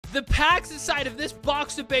The packs inside of this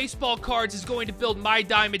box of baseball cards is going to build my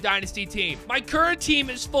Diamond Dynasty team. My current team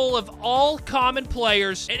is full of all common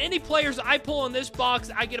players, and any players I pull in this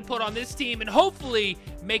box, I get to put on this team, and hopefully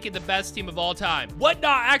make it the best team of all time.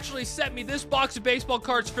 Whatnot actually sent me this box of baseball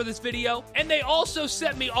cards for this video, and they also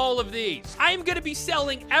sent me all of these. I am going to be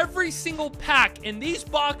selling every single pack in these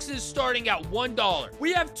boxes starting at $1.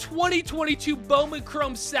 We have 2022 Bowman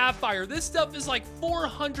Chrome Sapphire. This stuff is like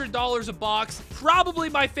 $400 a box. Probably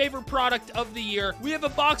my favorite product of the year. We have a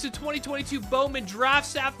box of 2022 Bowman Draft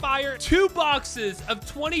Sapphire, 2 boxes of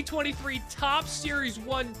 2023 Topps Series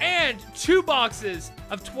 1, and 2 boxes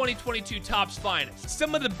of 2022 Topps Finest.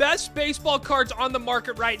 Some of the best baseball cards on the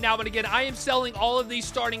market right now, and again, I am selling all of these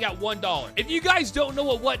starting at $1. If you guys don't know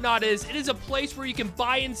what Whatnot is, it is a place where you can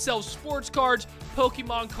buy and sell sports cards,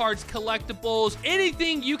 Pokemon cards, collectibles,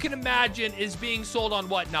 anything you can imagine is being sold on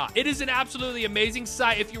Whatnot. It is an absolutely amazing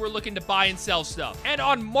site if you were looking to buy and sell stuff. And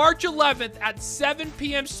on March 11th at 7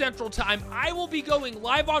 p.m. Central Time, I will be going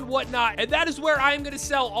live on Whatnot, and that is where I am going to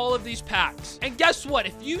sell all of these packs. And guess what?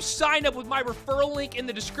 If you sign up with my referral link in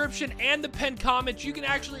the description and the pinned comments, you can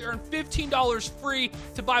actually earn $15 free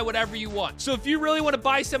to buy whatever you want. So if you really want to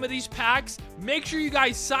buy some of these packs, make sure you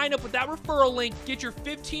guys sign up with that referral link, get your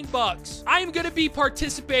 15 bucks. I am going to be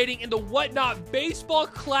participating in the Whatnot Baseball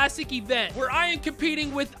Classic event, where I am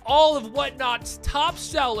competing with all of Whatnot's top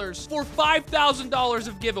sellers for $5,000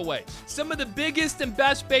 of giveaways. Some of the biggest and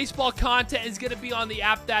best baseball content is going to be on the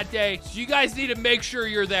app that day, so you guys need to make sure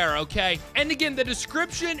you're there, okay? And again, the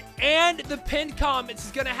description and the pinned comments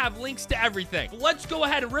is going to have links to everything. But let's go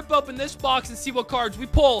ahead and rip open this box and see what cards we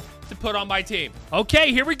pull to put on my team.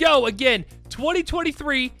 Okay, here we go. Again,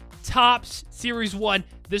 2023 Topps Series 1.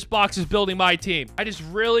 This box is building my team. I just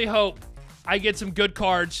really hope I get some good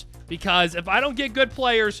cards, because if I don't get good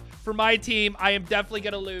players for my team, I am definitely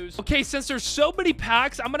going to lose. Okay, since there's so many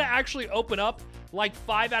packs, I'm going to actually open up like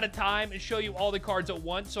 5 at a time and show you all the cards at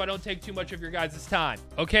once so I don't take too much of your guys' time.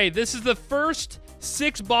 Okay, this is the first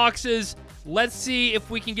 6 boxes. Let's see if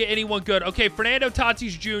we can get anyone good. Okay, Fernando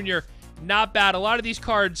Tatis Jr., not bad. A lot of these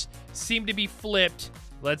cards seem to be flipped.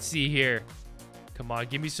 Let's see here. Come on,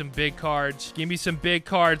 give me some big cards. Give me some big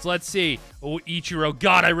cards. Let's see. Oh, Ichiro.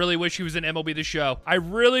 God, I really wish he was in MLB The Show. I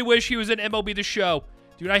really wish he was in MLB The Show.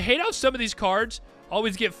 Dude, I hate how some of these cards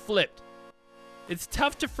always get flipped. It's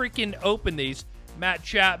tough to freaking open these. Matt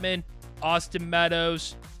Chapman, Austin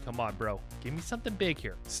Meadows. Come on, bro. Give me something big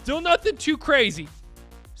here. Still nothing too crazy.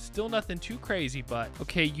 Still nothing too crazy, but...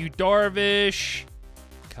 Okay, Yu Darvish.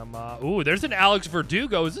 Come on. Ooh, there's an Alex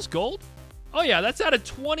Verdugo. Is this gold? Oh, yeah, that's out of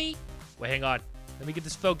 20. Wait, hang on. Let me get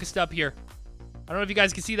this focused up here. I don't know if you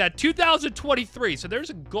guys can see that. 2023. So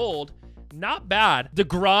there's a gold. Not bad.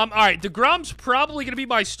 DeGrom. All right, DeGrom's probably going to be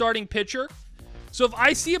my starting pitcher. So if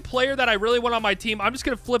I see a player that I really want on my team, I'm just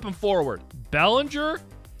going to flip him forward. Bellinger.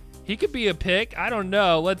 He could be a pick. I don't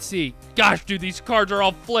know. Let's see. Gosh, dude, these cards are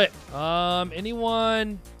all flipped.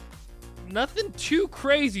 Anyone? Nothing too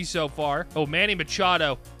crazy so far. Oh, Manny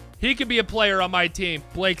Machado. He could be a player on my team.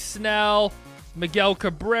 Blake Snell. Miguel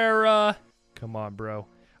Cabrera. Come on, bro.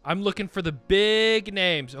 I'm looking for the big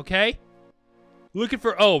names, okay? Looking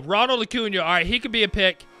for... Oh, Ronald Acuna. All right, he could be a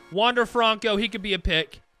pick. Wander Franco, he could be a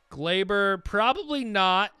pick. Glaber, probably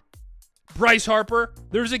not. Bryce Harper.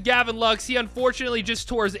 There's a Gavin Lux. He unfortunately just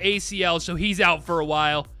tore his ACL, so he's out for a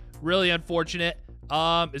while. Really unfortunate.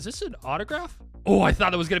 Is this an autograph? Oh, I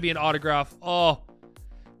thought it was going to be an autograph. Oh,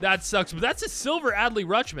 that sucks. But that's a silver Adley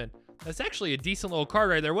Rutschman. That's actually a decent little card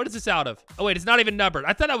right there. What is this out of? Oh, wait, it's not even numbered.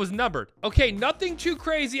 I thought that was numbered. Okay, nothing too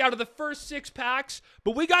crazy out of the first 6 packs,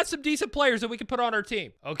 but we got some decent players that we can put on our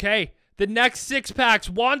team. Okay, the next 6 packs.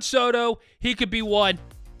 Juan Soto, he could be one.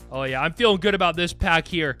 Oh, yeah, I'm feeling good about this pack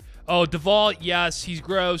here. Oh, Duvall, yes, he's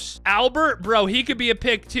gross. Albert, bro, he could be a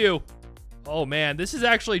pick too. Oh, man, this is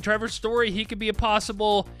actually Trevor Story. He could be a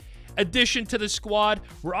possible addition to the squad.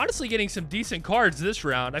 We're honestly getting some decent cards this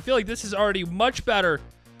round. I feel like this is already much better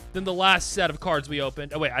than the last set of cards we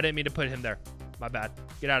opened. Oh, wait, I didn't mean to put him there. My bad.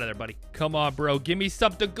 Get out of there, buddy. Come on, bro. Give me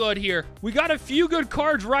something good here. We got a few good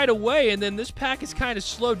cards right away, and then this pack is kind of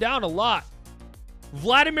slowed down a lot.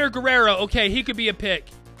 Vladimir Guerrero. Okay, he could be a pick.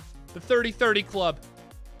 The 30-30 club.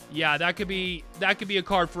 Yeah, that could be a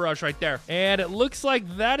card for us right there. And it looks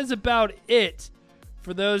like that is about it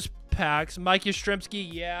for those packs. Mike Yastrzemski,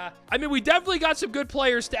 yeah. I mean, we definitely got some good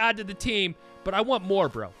players to add to the team, but I want more,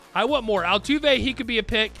 bro. I want more. Altuve, he could be a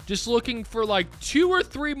pick. Just looking for like 2 or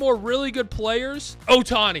 3 more really good players.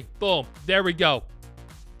 Ohtani, boom. There we go.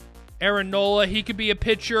 Aaron Nola, he could be a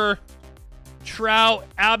pitcher. Trout,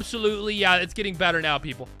 absolutely. Yeah, it's getting better now,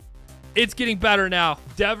 people. It's getting better now.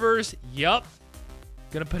 Devers, yup.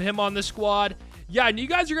 Gonna put him on the squad. Yeah, and you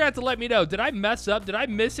guys are going to have to let me know. Did I mess up? Did I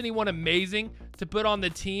miss anyone amazing to put on the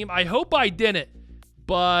team? I hope I didn't.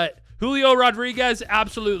 But Julio Rodriguez,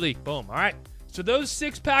 absolutely. Boom. All right. So those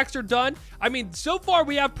 6 packs are done. I mean, so far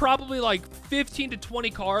we have probably like 15 to 20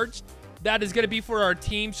 cards that is going to be for our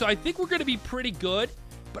team. So I think we're going to be pretty good.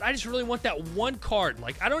 But I just really want that one card.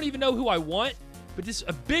 Like, I don't even know who I want, but just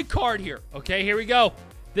a big card here. Okay, here we go.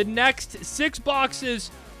 The next 6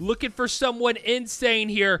 boxes, looking for someone insane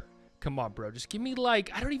here. Come on, bro. Just give me,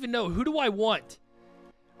 like, I don't even know. Who do I want?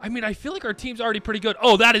 I mean, I feel like our team's already pretty good.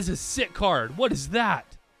 Oh, that is a sick card. What is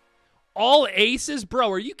that? All aces?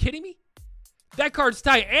 Bro, are you kidding me? That card's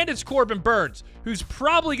tight, and it's Corbin Burnes, who's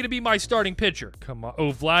probably going to be my starting pitcher. Come on.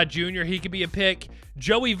 Oh, Vlad Jr., he could be a pick.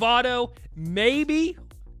 Joey Votto, maybe.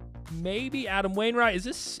 Maybe Adam Wainwright. Is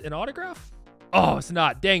this an autograph? Oh, it's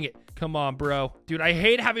not. Dang it. Come on, bro. Dude, I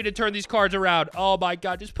hate having to turn these cards around. Oh, my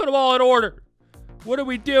God. Just put them all in order. What are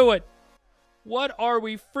we doing? What are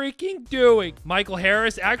we freaking doing? Michael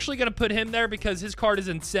Harris, actually going to put him there because his card is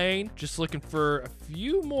insane. Just looking for a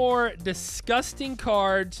few more disgusting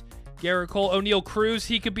cards. Garrett Cole, O'Neal Cruz,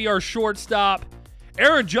 he could be our shortstop.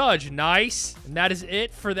 Aaron Judge, nice. And that is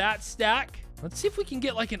it for that stack. Let's see if we can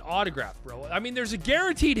get like an autograph, bro. I mean, there's a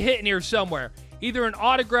guaranteed hit in here somewhere. Either an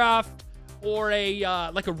autograph or a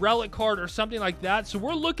like a relic card or something like that. So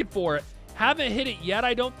we're looking for it. Haven't hit it yet,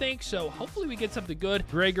 I don't think. So hopefully we get something good.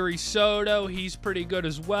 Gregory Soto, he's pretty good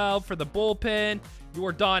as well for the bullpen.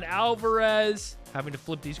 Yordan Alvarez, having to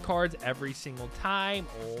flip these cards every single time.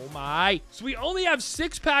 Oh my. So we only have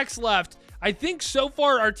 6 packs left. I think so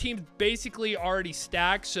far our team's basically already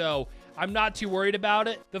stacked, so I'm not too worried about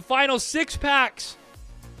it. The final 6 packs.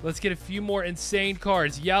 Let's get a few more insane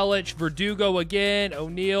cards. Yelich, Verdugo again,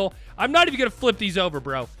 O'Neal. I'm not even going to flip these over,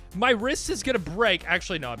 bro. My wrist is going to break.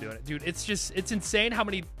 Actually, no, I'm doing it. Dude, it's insane how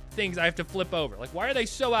many things I have to flip over. Like, why are they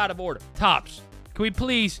so out of order? Tops. Can we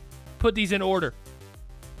please put these in order?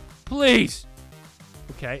 Please.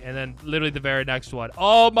 Okay, and then literally the very next one.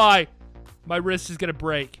 Oh, my wrist is going to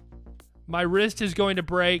break. My wrist is going to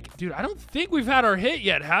break. Dude, I don't think we've had our hit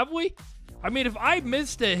yet, have we? I mean, if I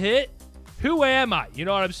missed a hit, who am I? You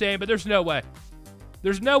know what I'm saying? But there's no way.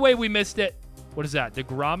 There's no way we missed it. What is that?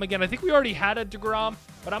 DeGrom again? I think we already had a DeGrom,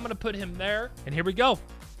 but I'm going to put him there. And here we go.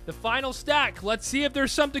 The final stack. Let's see if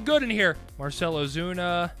there's something good in here. Marcell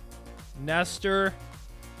Ozuna, Nestor.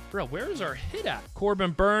 Bro, where is our hit at?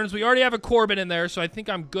 Corbin Burnes. We already have a Corbin in there, so I think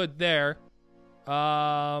I'm good there.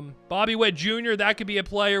 Bobby Witt Jr., that could be a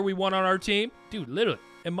player we want on our team. Dude, literally.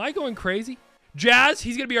 Am I going crazy? Jazz,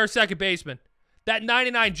 he's going to be our second baseman. That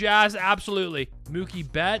 99 Jazz, absolutely. Mookie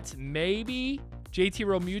Betts, maybe. JT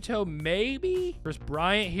Realmuto, maybe. Chris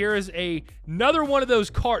Bryant, here is another one of those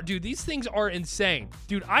cards. Dude, these things are insane.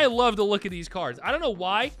 Dude, I love the look of these cards. I don't know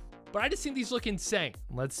why, but I just think these look insane.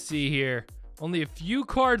 Let's see here. Only a few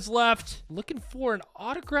cards left. Looking for an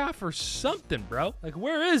autograph or something, bro. Like,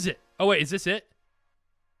 where is it? Oh, wait, is this it?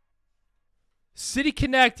 City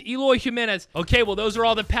Connect, Eloy Jimenez. Okay, well, those are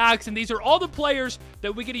all the packs, and these are all the players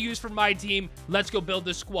that we're going to use for my team. Let's go build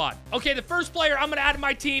this squad. Okay, the first player I'm going to add to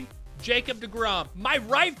my team, Jacob deGrom. My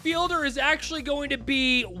right fielder is actually going to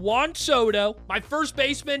be Juan Soto. My first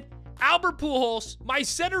baseman, Albert Pujols. My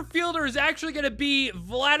center fielder is actually going to be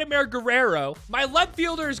Vladimir Guerrero. My left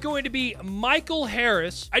fielder is going to be Michael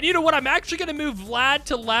Harris. And you know what? I'm actually going to move Vlad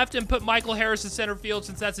to left and put Michael Harris in center field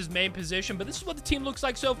since that's his main position. But this is what the team looks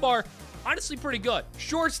like so far. Honestly, pretty good.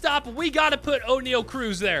 Shortstop, we got to put O'Neal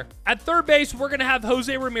Cruz there. At third base, we're going to have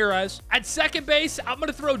Jose Ramirez. At second base, I'm going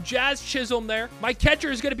to throw Jazz Chisholm there. My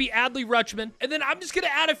catcher is going to be Adley Rutschman. And then I'm just going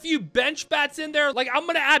to add a few bench bats in there. Like, I'm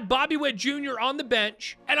going to add Bobby Witt Jr. on the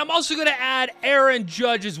bench. And I'm also going to add Aaron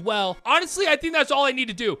Judge as well. Honestly, I think that's all I need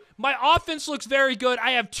to do. My offense looks very good.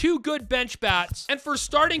 I have 2 good bench bats. And for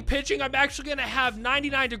starting pitching, I'm actually going to have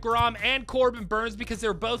 99 deGrom and Corbin Burnes because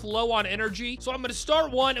they're both low on energy. So I'm going to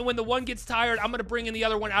start one, and when the one gets tired, I'm going to bring in the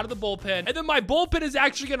other one out of the bullpen. And then my bullpen is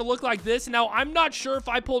actually going to look like this. Now, I'm not sure if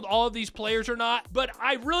I pulled all of these players or not, but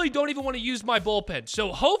I really don't even want to use my bullpen.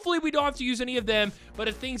 So hopefully we don't have to use any of them. But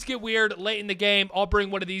if things get weird late in the game, I'll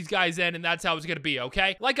bring one of these guys in, and that's how it's going to be,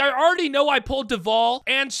 okay? Like, I already know I pulled Duvall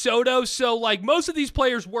and Soto, so, like, most of these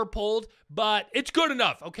players were pulled, but it's good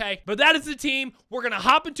enough, okay? But that is the team. We're going to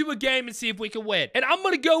hop into a game and see if we can win. And I'm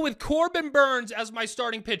going to go with Corbin Burnes as my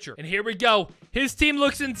starting pitcher. And here we go. His team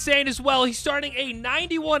looks insane as well. He's starting a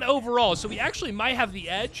 91 overall, so he actually might have the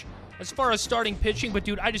edge as far as starting pitching. But,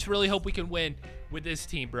 dude, I just really hope we can win with this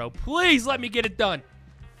team, bro. Please let me get it done.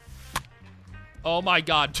 Oh, my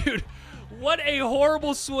God, dude. What a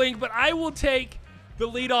horrible swing, but I will take the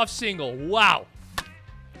leadoff single. Wow.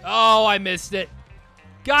 Oh, I missed it.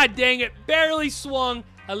 God dang it. Barely swung.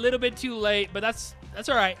 a little bit too late, but that's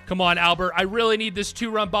all right. Come on, Albert. I really need this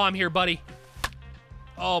 2-run bomb here, buddy.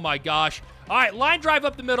 Oh, my gosh. All right, line drive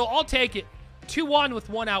up the middle. I'll take it. 2-1 with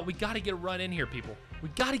 1 out. We got to get a run in here, people. We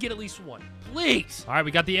got to get at least 1. Please. All right,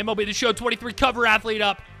 we got the MLB The Show 23 cover athlete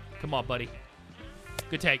up. Come on, buddy.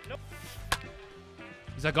 Good take.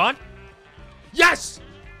 Is that gone? Yes!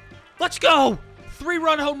 Let's go!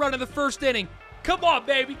 3-run home run in the first inning. Come on,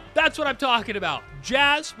 baby. That's what I'm talking about.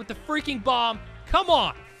 Jazz with the freaking bomb. Come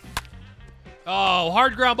on. Oh,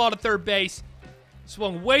 hard ground ball to third base.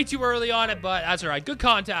 Swung way too early on it, but that's all right. Good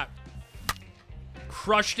contact.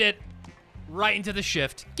 Crushed it right into the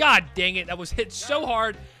shift. God dang it. That was hit so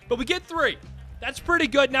hard, but we get 3. That's pretty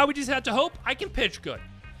good. Now we just have to hope I can pitch good.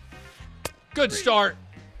 Good start.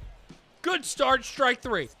 Good start. Strike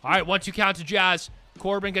 3. All right, 1-2 count to Jazz.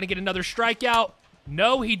 Corbin going to get another strikeout.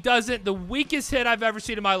 No, he doesn't. The weakest hit I've ever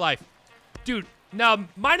seen in my life. Dude, now,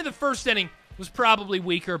 mine in the first inning was probably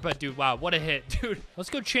weaker, but, dude, wow, what a hit. Dude, let's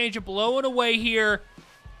go change it. Blowing away here.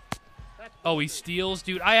 Oh, he steals.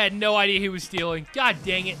 Dude, I had no idea he was stealing. God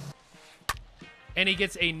dang it. And he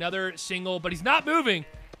gets another single, but he's not moving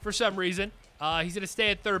for some reason. He's going to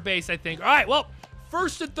stay at third base, I think. All right, well,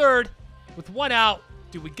 first and third with 1 out.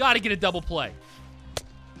 Dude, we got to get a double play.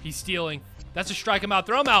 He's stealing. That's a strike him out.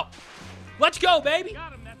 Throw him out. Let's go, baby.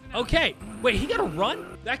 Okay. Wait, he got a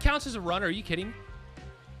run? That counts as a run? Are you kidding me?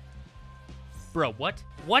 Bro, what?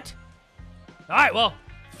 What? All right, well,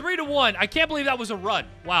 3-1. I can't believe that was a run.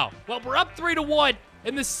 Wow. Well, we're up 3-1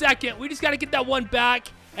 in the second. We just got to get that 1 back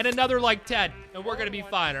and another like 10, and we're going to be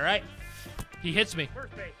fine, all right? He hits me.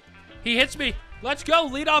 He hits me. Let's go.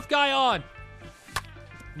 Leadoff guy on.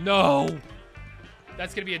 No.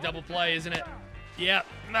 That's going to be a double play, isn't it? Yep.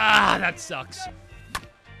 Ah, that sucks.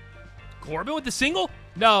 Corbin with the single?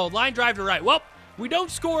 No, line drive to right. Well, we don't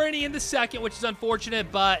score any in the second, which is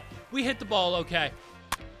unfortunate, but we hit the ball okay.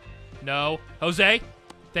 No. Jose,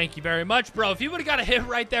 thank you very much. Bro, if you would have got a hit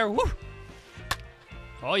right there, whoo.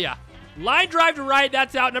 Oh, yeah. Line drive to right.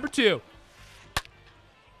 That's out. Number 2.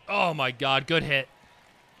 Oh, my God. Good hit.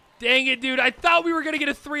 Dang it, dude. I thought we were going to get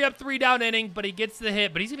a 3-up, 3-down inning, but he gets the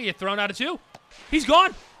hit, but he's going to get thrown out of 2. He's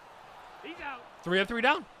gone. He's out. 3-up,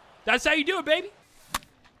 3-down. That's how you do it, baby.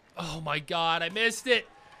 Oh, my God. I missed it.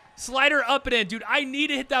 Slider up and in. Dude, I need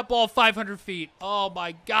to hit that ball 500 feet. Oh,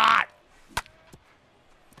 my God.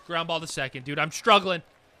 Ground ball to second. Dude, I'm struggling.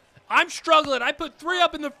 I'm struggling. I put 3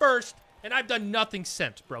 up in the first, and I've done nothing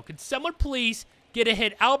since, bro. Can someone please get a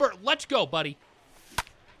hit? Albert, let's go, buddy.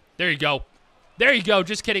 There you go. There you go.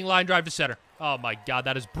 Just kidding. Line drive to center. Oh, my God.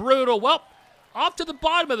 That is brutal. Well, off to the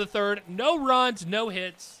bottom of the third. No runs, no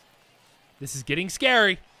hits. This is getting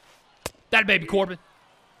scary. That baby, Corbin.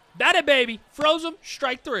 That a baby. Froze him.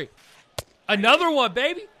 Strike 3. Another one,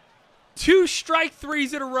 baby. 2 strike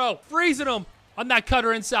 3s in a row. Freezing him on that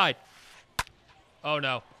cutter inside. Oh,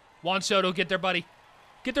 no. Juan Soto, get there, buddy.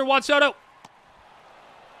 Get there, Juan Soto.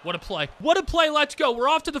 What a play. What a play. Let's go. We're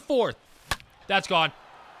off to the 4th. That's gone.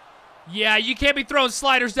 Yeah, you can't be throwing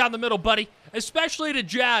sliders down the middle, buddy. Especially to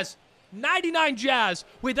Jazz. 99 Jazz.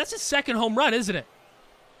 Wait, that's a second home run, isn't it?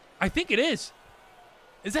 I think it is.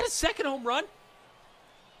 Is that a second home run?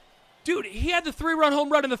 Dude, he had the 3-run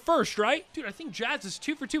home run in the first, right? Dude, I think Jazz is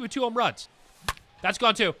 2 for 2 with 2 home runs. That's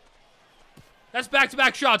gone too. That's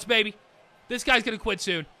back-to-back shots, baby. This guy's going to quit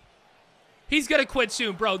soon. He's going to quit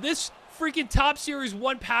soon, bro. This freaking Top Series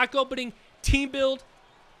 1 pack opening team build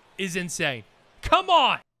is insane. Come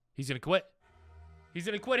on. He's going to quit. He's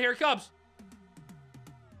going to quit. Here it comes.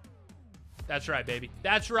 That's right, baby.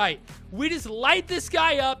 That's right. We just light this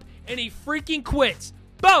guy up, and he freaking quits.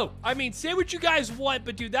 Bo! I mean, say what you guys want,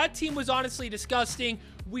 but dude, that team was honestly disgusting.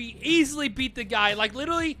 We easily beat the guy. Like,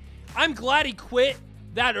 literally, I'm glad he quit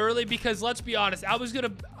that early because, let's be honest, I was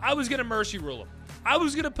gonna mercy rule him. I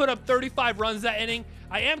was gonna put up 35 runs that inning.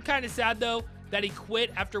 I am kind of sad, though, that he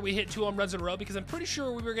quit after we hit 2 home runs in a row because I'm pretty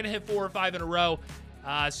sure we were gonna hit 4 or 5 in a row.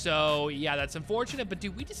 So, yeah, that's unfortunate, but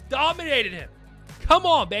dude, we just dominated him. Come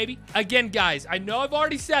on, baby. Again, guys, I know I've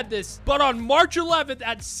already said this, but on March 11th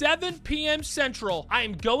at 7 p.m. Central, I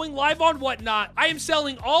am going live on Whatnot. I am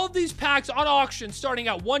selling all of these packs on auction starting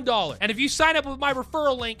at $1. And if you sign up with my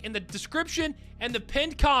referral link in the description and the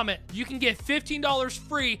pinned comment, you can get $15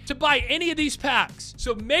 free to buy any of these packs.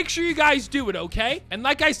 So make sure you guys do it, okay? And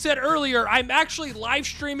like I said earlier, I'm actually live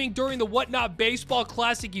streaming during the Whatnot Baseball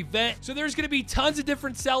Classic event. So there's going to be tons of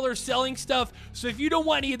different sellers selling stuff. So if you don't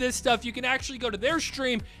want any of this stuff, you can actually go to their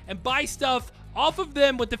stream and buy stuff off of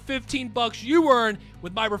them with the 15 bucks you earn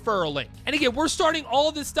with my referral link. And again, we're starting all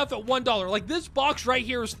of this stuff at $1. Like this box right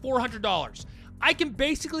here is $400. I can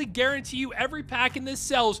basically guarantee you every pack in this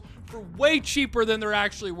sells for way cheaper than they're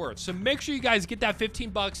actually worth. So make sure you guys get that 15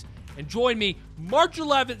 bucks and join me March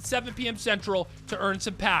 11th, 7 p.m. Central to earn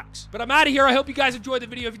some packs. But I'm out of here. I hope you guys enjoyed the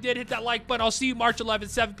video. If you did, hit that like button. I'll see you March 11th,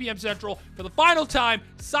 7 p.m. Central for the final time.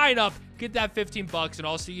 Sign up, get that 15 bucks, and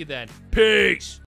I'll see you then. Peace.